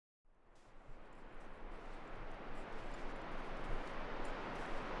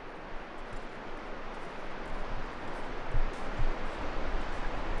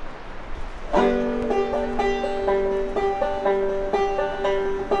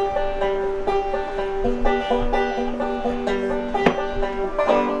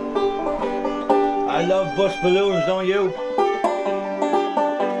love bus balloons, don't you?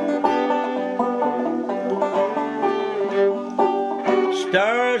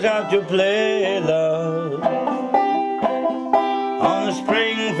 Stars out to play love on a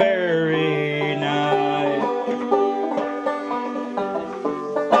spring fairy night.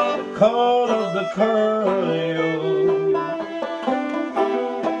 The call of the curlew,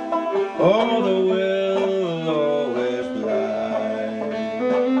 oh, the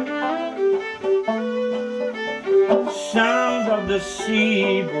sounds of the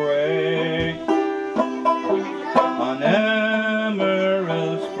sea break on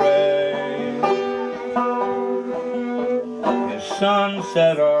emerald spray. His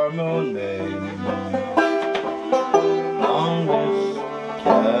sunset or moonbeam on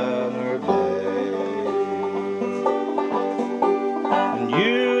Liscannor Bay. And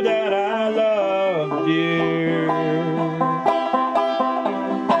you that I love, dear,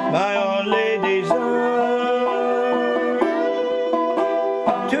 my only desire,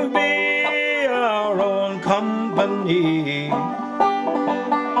 to be our own company,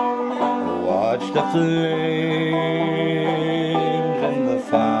 watch the flames in the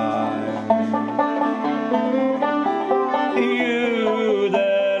fire. You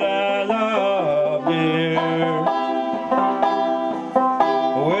that I love, dear,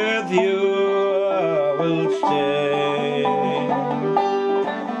 with you I will stay.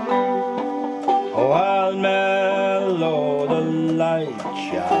 Oh, I'll mellow the light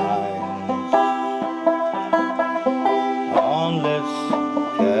shines on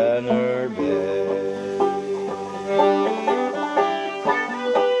Liscannor Bay.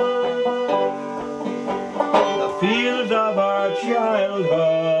 The fields of our childhood,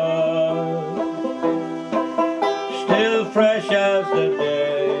 still fresh as the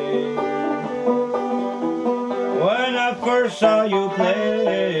day, when I first saw you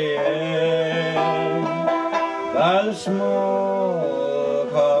playing by the small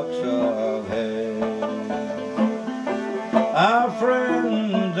cocks of hay. Our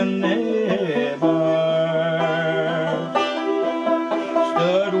friends and neighbors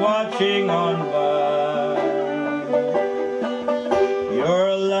stood watching on by.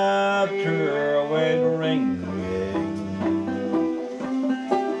 Your laughter went ringing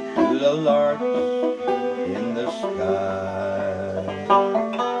to the larks in the sky.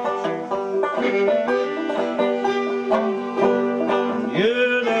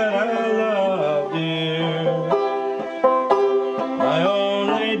 You that I love, dear, my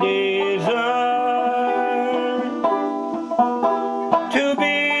only desire, to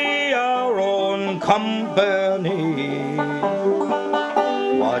be our own company,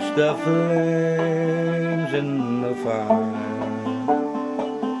 watch the flames in the fire.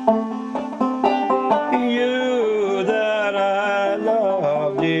 You that I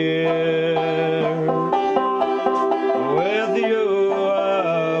love, dear, with you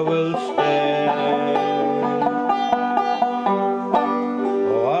I will stay.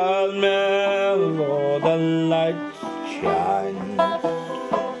 Oh, I'll mellow the light shines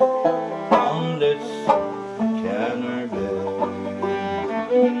on Liscannor Bay.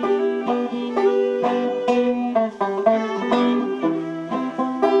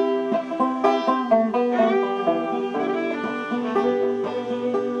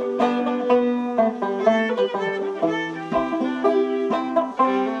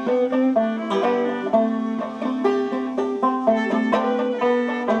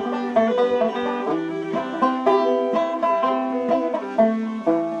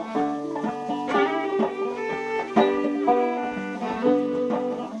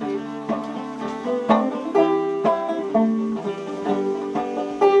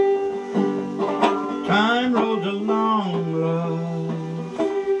 Time rolls along, love,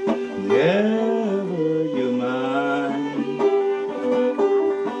 never you mind.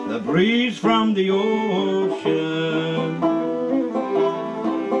 The breeze from the ocean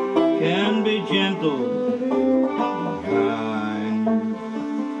can be gentle and kind.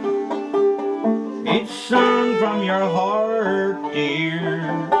 Each song from your heart,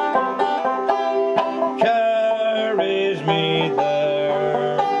 dear, carries me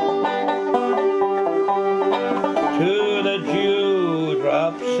there to the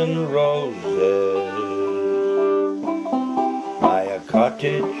dewdrops and roses by a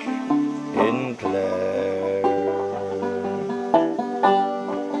cottage in Clare.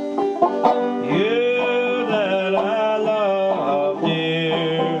 You that I love,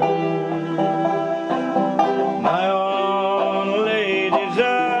 dear, my only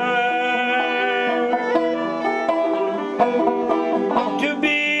desire, to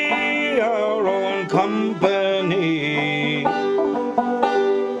be our own company,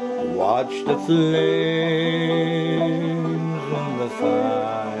 watch the flames in the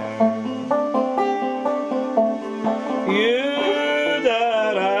fire. You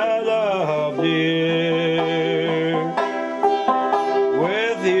that I love, dear,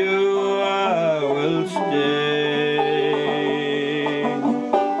 with you I will stay.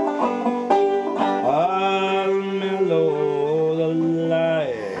 I'll mellow the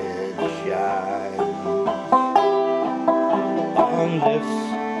light shines on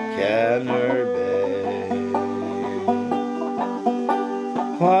Liscannor Bay,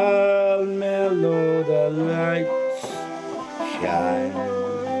 while mellow the lights shine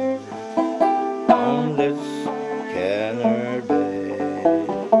on this